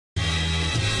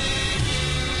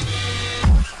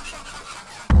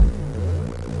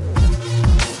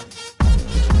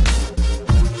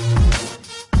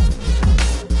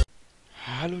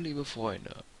liebe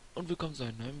Freunde, und willkommen zu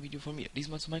einem neuen Video von mir.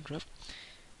 Diesmal zu Minecraft.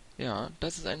 Ja,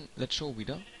 das ist ein Let's Show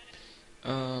wieder.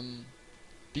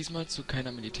 Diesmal zu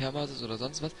keiner Militärbasis oder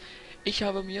sonst was. Ich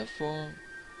habe mir vor,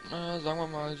 sagen wir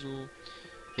mal so,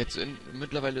 jetzt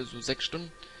mittlerweile so 6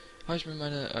 Stunden, habe ich mir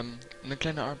eine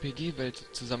kleine RPG-Welt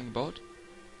zusammengebaut.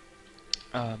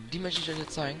 Die möchte ich euch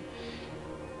jetzt zeigen.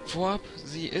 Vorab,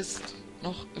 sie ist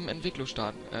noch im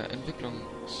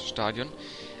Entwicklungsstadion.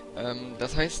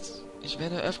 Das heißt, ich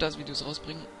werde öfters Videos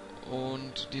rausbringen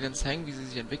und die dann zeigen, wie sie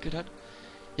sich entwickelt hat.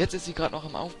 Jetzt ist sie gerade noch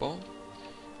im Aufbau.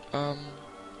 Aber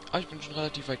ich bin schon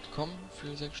relativ weit gekommen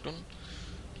für 6 Stunden.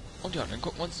 Und ja, dann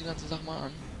gucken wir uns die ganze Sache mal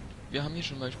an. Wir haben hier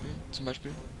zum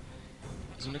Beispiel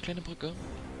so eine kleine Brücke,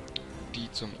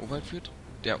 die zum Urwald führt.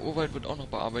 Der Urwald wird auch noch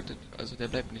bearbeitet, also der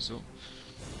bleibt nicht so.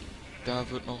 Da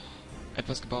wird noch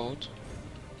etwas gebaut.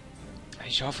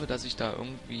 Ich hoffe, dass ich da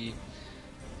irgendwie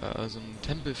so einen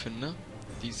Tempel finde,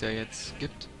 die es ja jetzt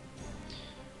gibt.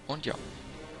 Und ja,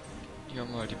 hier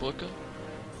haben wir halt die Brücke.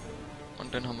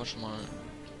 Und dann haben wir schon mal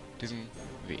diesen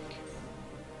Weg.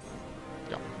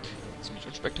 Ja, ziemlich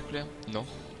unspektakulär. Noch.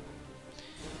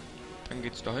 Dann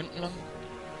geht's da hinten lang.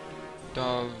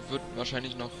 Da wird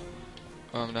wahrscheinlich noch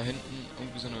da hinten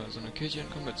irgendwie so eine Kirche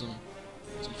hinkommen mit so einem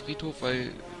Friedhof,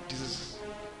 weil dieses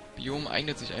Biom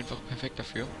eignet sich einfach perfekt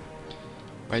dafür.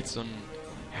 Weil es so einen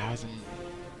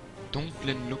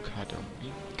dunklen Look hat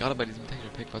irgendwie. Gerade bei diesem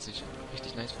Texture Pack, was ich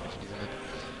richtig nice finde für diese Map.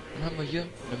 Dann haben wir hier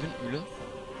eine Windmühle.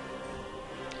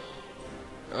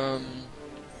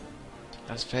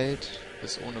 Das Feld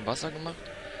ist ohne Wasser gemacht.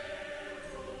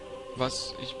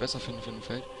 Was ich besser finde für ein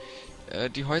Feld.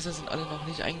 Die Häuser sind alle noch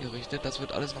nicht eingerichtet. Das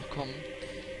wird alles noch kommen.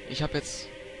 Ich habe jetzt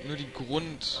nur die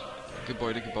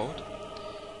Grundgebäude gebaut.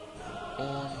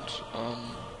 Und,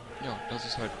 ja, das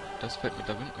ist halt das Feld mit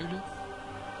der Windmühle.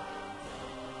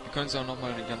 Wir können uns ja auch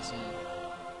nochmal die ganzen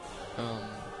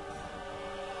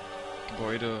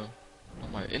Gebäude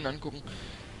nochmal innen angucken.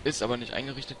 Ist aber nicht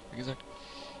eingerichtet, wie gesagt.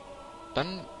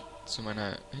 Dann zu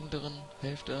meiner hinteren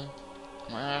Hälfte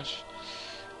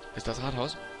ist das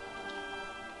Rathaus.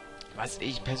 Was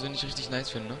ich persönlich richtig nice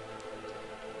finde.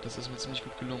 Das ist mir ziemlich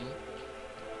gut gelungen.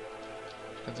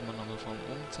 Ich kann es mal nochmal von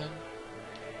oben zeigen.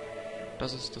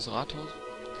 Das ist das Rathaus.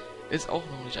 Ist auch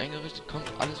noch nicht eingerichtet. Kommt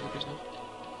alles wirklich noch.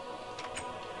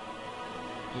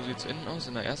 So sieht es innen aus,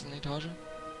 in der ersten Etage.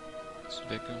 Zur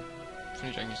Decke.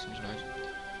 Finde ich eigentlich ziemlich nice.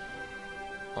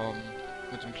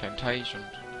 Mit so einem kleinen Teich und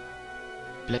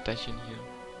Blätterchen hier.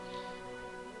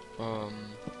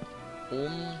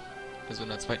 Oben, also in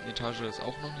der zweiten Etage, ist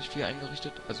auch noch nicht viel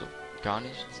eingerichtet. Also gar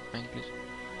nichts eigentlich.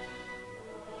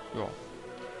 Ja.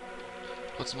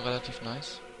 Trotzdem relativ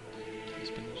nice.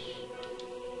 Jetzt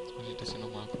muss ich das hier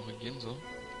nochmal korrigieren, so.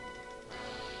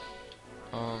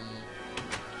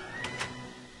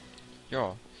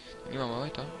 Ja, dann gehen wir mal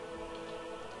weiter.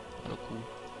 Hallo Kuh.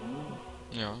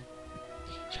 Ja.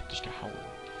 Ich hab dich gehauen.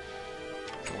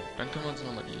 So, dann können wir uns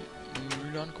nochmal die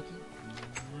Mühle angucken.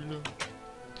 Mühle.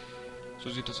 So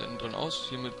sieht das innen drin aus.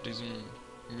 Hier mit diesem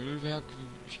Mühlwerk.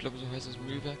 Ich glaube, so heißt das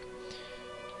Mühlwerk.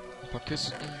 Ein paar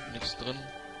Kisten, nichts drin.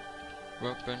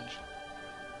 Workbench.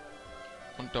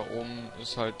 Und da oben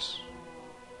ist halt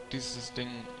dieses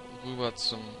Ding rüber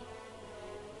zum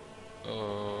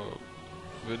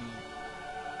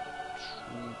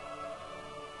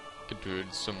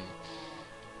Gedöns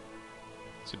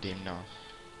zu dem da.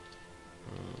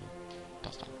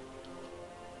 Das da.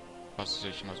 Was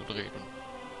sich immer so dreht und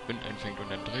Wind einfängt und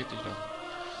dann dreht sich da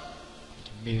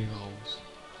die Mehl raus.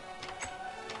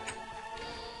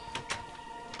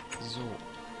 So,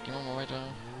 gehen wir mal weiter.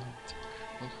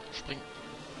 Hoch, springen.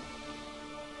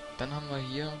 Dann haben wir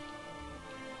hier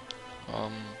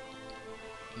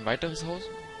ein weiteres Haus.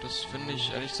 Das finde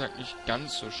ich ehrlich gesagt nicht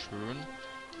ganz so schön.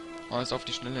 Aber ist auf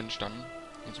die Schnelle entstanden.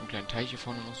 Mit so einem kleinen Teich hier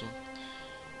vorne noch so.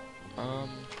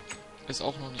 Ist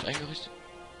auch noch nicht eingerichtet.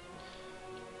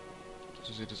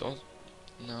 So sieht es aus.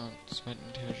 In der zweiten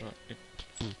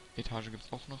Etage gibt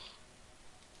es auch noch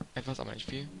etwas, aber nicht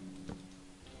viel.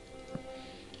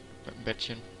 Mit einem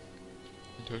Bettchen.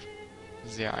 Ein Tisch.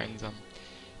 Sehr einsam.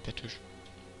 Der Tisch.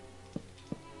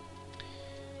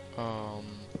 Aber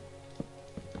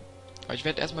ich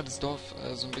werde erstmal das Dorf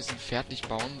so ein bisschen fertig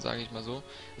bauen, sage ich mal so.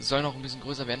 Es soll noch ein bisschen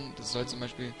größer werden. Das soll zum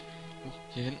Beispiel...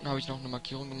 hier hinten habe ich noch eine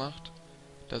Markierung gemacht.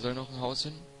 Da soll noch ein Haus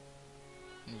hin.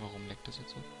 Und warum leckt das jetzt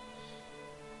so?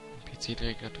 Mein PC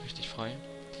dreht gerade richtig frei.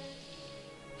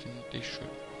 Finde ich schön.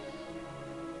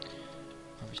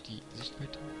 Habe ich die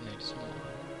Sichtweite? Ne, das war...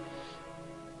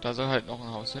 Da soll halt noch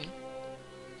ein Haus hin.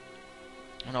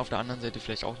 Und auf der anderen Seite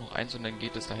vielleicht auch noch eins und dann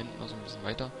geht es da hinten noch so ein bisschen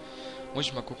weiter. Muss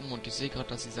ich mal gucken und ich sehe gerade,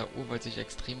 dass dieser Urwald sich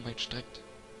extrem weit streckt.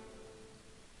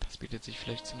 Das bietet sich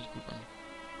vielleicht ziemlich gut an.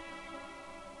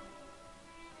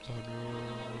 Sonne.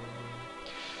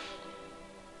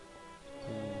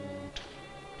 Gut.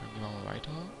 Dann gehen wir mal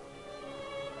weiter.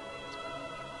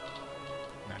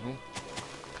 Na nun.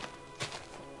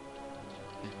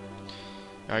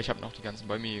 Ja, ich habe noch die ganzen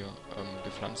Bäume hier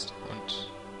gepflanzt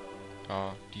und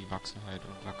ja, die wachsen halt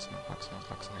und wachsen und wachsen und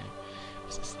wachsen, ey.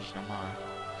 Das ist nicht normal.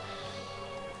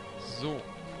 So,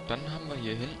 dann haben wir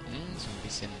hier hinten so ein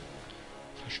bisschen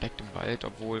versteckt im Wald,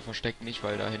 obwohl versteckt nicht,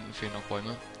 weil da hinten fehlen noch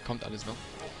Bäume. Kommt alles noch.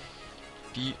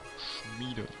 Die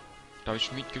Schmiede. Da habe ich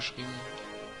Schmied geschrieben.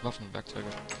 Waffen und Werkzeuge.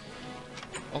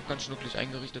 Auch ganz schnucklig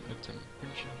eingerichtet mit dem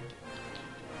Hühnchen.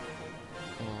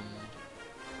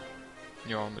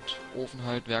 Ja, mit Ofen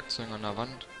halt, Werkzeugen an der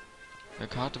Wand. Eine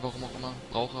Karte, warum auch immer.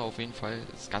 Brauche auf jeden Fall.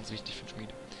 Das ist ganz wichtig für den Schmied.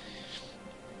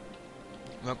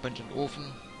 Workbench und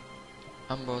Ofen.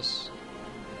 Amboss.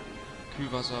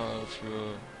 Kühlwasser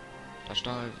für das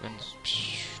Stahl, wenn es...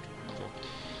 Also.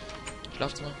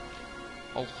 Schlafzimmer.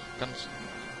 Auch ganz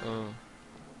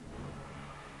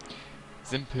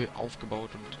simpel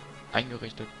aufgebaut und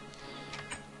eingerichtet.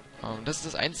 Das ist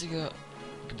das einzige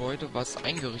Gebäude, was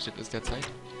eingerichtet ist derzeit.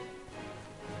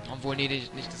 Obwohl, nee,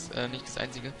 nicht das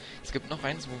einzige. Es gibt noch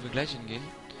eins, wo wir gleich hingehen.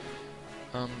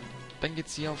 Dann geht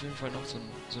es hier auf jeden Fall noch so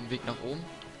ein Weg nach oben,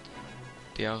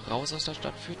 der raus aus der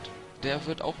Stadt führt. Der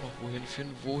wird auch noch wohin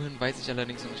führen. Wohin, weiß ich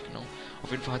allerdings noch nicht genau.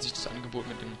 Auf jeden Fall hat sich das Angebot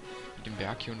mit dem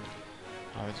Berg hier und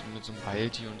ja, also mit so einem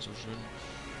Wald hier und so schön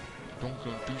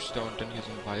dunkel und düster und dann hier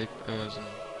so ein Wald, so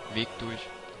ein Weg durch.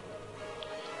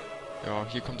 Ja,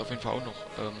 hier kommt auf jeden Fall auch noch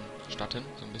Stadt hin,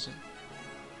 so ein bisschen.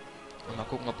 Und mal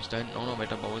gucken, ob ich da hinten auch noch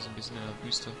weiter baue, so ein bisschen in der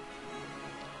Wüste.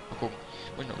 Mal gucken.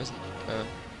 Muss ich noch wissen.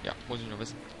 Ja, muss ich noch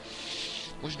wissen.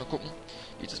 Muss ich noch gucken,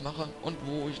 wie ich das mache und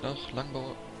wo ich noch lang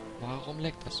baue. Warum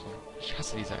leckt das so? Ich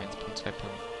hasse diese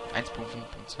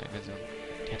 1.5.2 Version.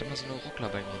 Die hat immer so eine Ruckler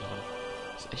bei mir dran.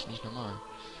 Das ist echt nicht normal.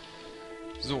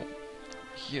 So.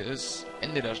 Hier ist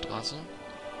Ende der Straße.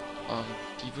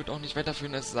 Die wird auch nicht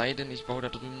weiterführen, es sei denn, ich baue da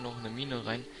drüben noch eine Mine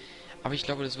rein. Aber ich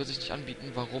glaube, das wird sich nicht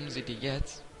anbieten. Warum, seht ihr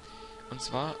jetzt? Und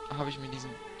zwar habe ich mir diesen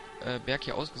Berg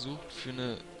hier ausgesucht für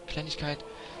eine Kleinigkeit,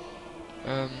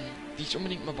 die ich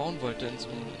unbedingt mal bauen wollte in so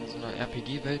einer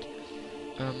RPG-Welt.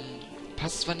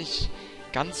 Passt zwar nicht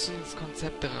ganz ins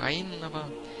Konzept rein, aber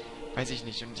weiß ich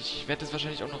nicht. Und ich werde das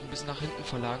wahrscheinlich auch noch ein bisschen nach hinten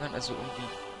verlagern, also irgendwie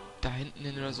da hinten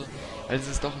hin oder so. Weil es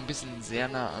ist doch ein bisschen sehr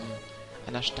nah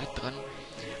an der Stadt dran.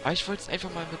 Aber ich wollte es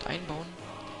einfach mal mit einbauen,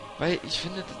 weil ich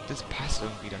finde, das passt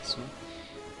irgendwie dazu.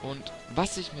 Und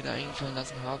was ich mir da eingefallen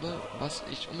lassen habe, was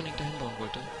ich unbedingt dahin bauen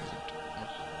wollte, sind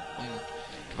noch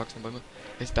ungewachsene Bäume,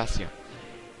 ist das hier.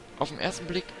 Auf den ersten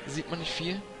Blick sieht man nicht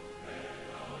viel,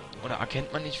 oder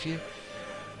erkennt man nicht viel,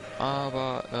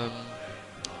 aber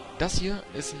das hier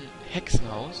ist ein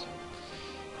Hexenhaus.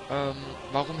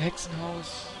 Warum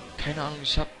Hexenhaus? Keine Ahnung,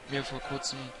 ich habe mir vor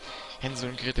kurzem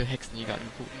Hänsel und Gretel Hexenjäger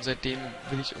angeguckt und seitdem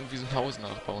will ich irgendwie so ein Haus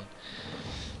nachbauen.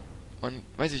 Und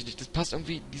weiß ich nicht, das passt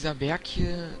irgendwie, dieser Berg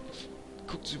hier,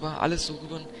 guckt so über alles so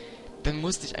rüber, dann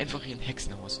musste ich einfach hier ein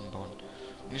Hexenhaus hinbauen.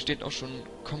 Und hier steht auch schon,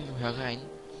 komm nur herein,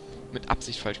 mit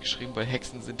Absicht falsch geschrieben, weil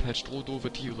Hexen sind halt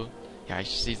strohdoofe Tiere. Ja,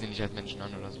 ich sehe sie nicht als Menschen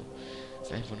an oder so. Das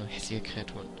sind einfach nur hässliche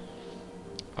Kreaturen.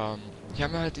 Hier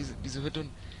haben wir halt diese Hütte und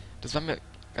das war mir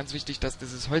ganz wichtig, dass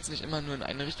dieses Holz nicht immer nur in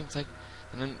eine Richtung zeigt,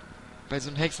 sondern bei so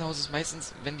einem Hexenhaus ist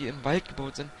meistens, wenn die im Wald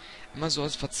gebaut sind, immer so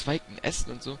aus verzweigten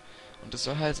Ästen und so. Und das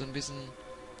soll halt so ein bisschen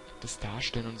das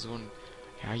darstellen und so. Und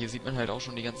ja, hier sieht man halt auch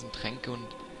schon die ganzen Tränke und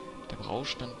der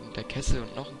Braustand und der Kessel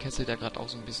und noch ein Kessel, der gerade auch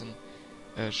so ein bisschen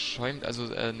schäumt, also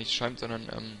nicht schäumt,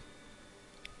 sondern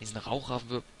diesen Rauch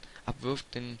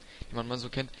abwirft, den man mal so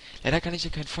kennt. Leider kann ich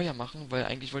hier kein Feuer machen, weil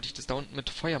eigentlich wollte ich das da unten mit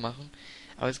Feuer machen.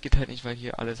 Aber es geht halt nicht, weil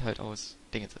hier alles halt aus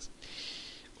Dingens ist.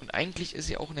 Und eigentlich ist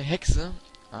sie auch eine Hexe,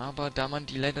 aber da man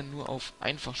die leider nur auf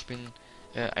einfach spawnen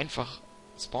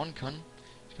kann,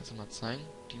 ich kann es mal zeigen,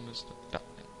 die müsste, da,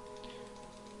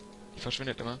 die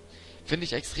verschwindet immer, finde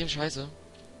ich extrem scheiße,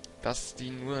 dass die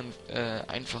nur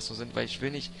einfach so sind, weil ich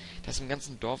will nicht, dass im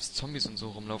ganzen Dorf Zombies und so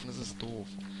rumlaufen, das ist doof.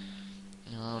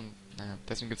 Ja, und naja,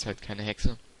 deswegen gibt es halt keine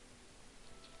Hexe.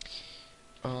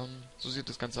 So sieht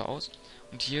das Ganze aus.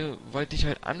 Und hier wollte ich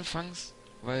halt anfangs,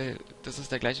 weil das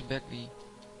ist der gleiche Berg wie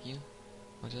hier,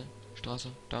 warte,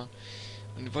 Straße, da.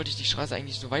 Und wollte ich die Straße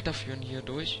eigentlich so weiterführen hier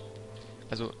durch.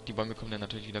 Also die Bäume kommen dann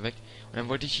natürlich wieder weg. Und dann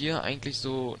wollte ich hier eigentlich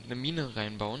so eine Mine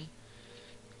reinbauen.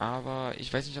 Aber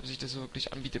ich weiß nicht, ob sich das so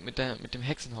wirklich anbietet mit dem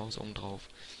Hexenhaus oben drauf.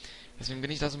 Deswegen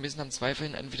bin ich da so ein bisschen am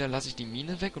Zweifeln. Entweder lasse ich die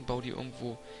Mine weg und baue die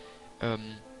irgendwo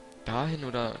dahin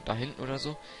oder da hinten oder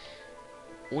so.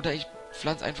 Oder ich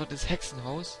pflanze einfach das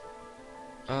Hexenhaus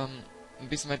ein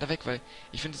bisschen weiter weg, weil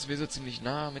ich finde es sowieso ziemlich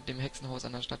nah mit dem Hexenhaus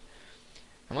an der Stadt.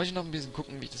 Da muss ich noch ein bisschen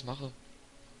gucken, wie ich das mache.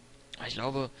 Aber ich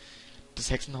glaube, das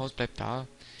Hexenhaus bleibt da.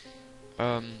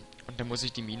 Und dann muss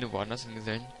ich die Mine woanders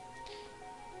hingesellen.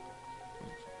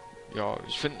 Ja,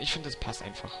 ich finde, das passt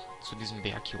einfach zu diesem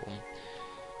Berg hier oben.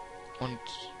 Und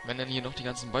wenn dann hier noch die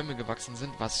ganzen Bäume gewachsen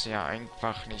sind, was ja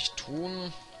einfach nicht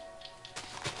tun.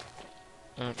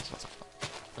 Das war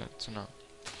zu nah.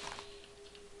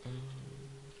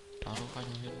 Da noch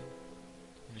einer hin.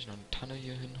 Will ich noch eine Tanne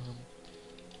hier hin haben.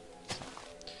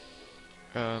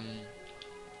 So.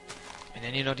 Wenn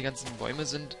dann hier noch die ganzen Bäume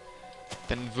sind,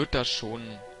 dann wird das schon...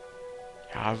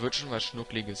 Ja, wird schon was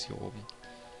Schnuckliges hier oben.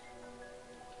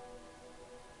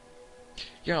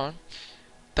 Ja,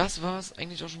 das war's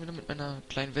eigentlich auch schon wieder mit meiner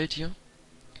kleinen Welt hier.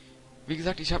 Wie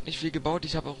gesagt, ich habe nicht viel gebaut,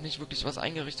 ich habe auch nicht wirklich was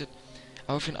eingerichtet.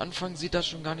 Aber für den Anfang sieht das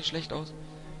schon gar nicht schlecht aus.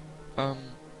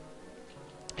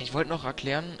 Ich wollte noch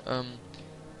erklären,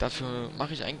 dafür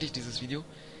mache ich eigentlich dieses Video,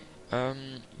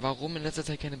 warum in letzter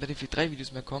Zeit keine Battlefield 3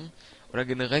 Videos mehr kommen. Oder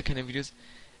generell keine Videos.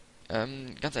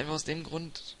 Ganz einfach aus dem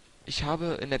Grund, ich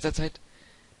habe in letzter Zeit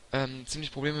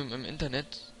ziemlich Probleme im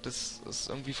Internet. Das ist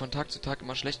irgendwie von Tag zu Tag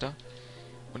immer schlechter.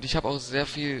 Und ich habe auch sehr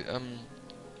viel,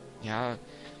 ja,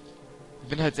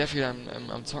 bin halt sehr viel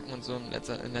am Zocken und so in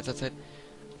letzter Zeit.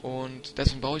 Und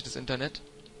deswegen brauche ich das Internet.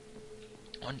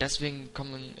 Und deswegen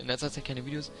kommen in letzter Zeit keine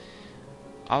Videos.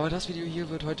 Aber das Video hier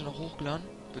wird heute noch hochgeladen.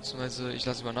 Beziehungsweise ich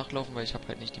lasse über Nacht laufen, weil ich habe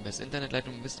halt nicht die beste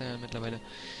Internetleitung, wisst ihr ja mittlerweile.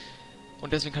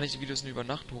 Und deswegen kann ich die Videos nur über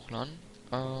Nacht hochladen.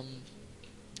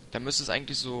 Dann müsste es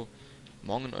eigentlich so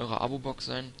morgen in eurer Abo-Box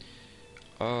sein.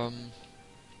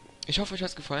 Ich hoffe, euch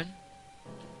hat's gefallen.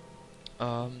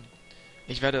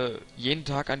 Ich werde jeden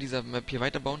Tag an dieser Map hier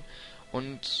weiterbauen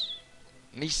und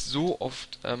nicht so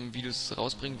oft Videos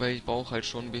rausbringen, weil ich brauche halt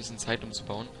schon ein bisschen Zeit, um zu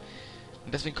bauen.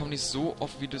 Und deswegen kommen nicht so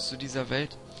oft Videos zu dieser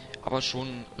Welt, aber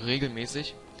schon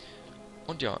regelmäßig.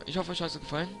 Und ja, ich hoffe, euch hat es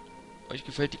gefallen. Euch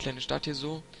gefällt die kleine Stadt hier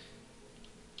so.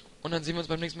 Und dann sehen wir uns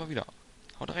beim nächsten Mal wieder.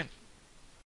 Haut rein.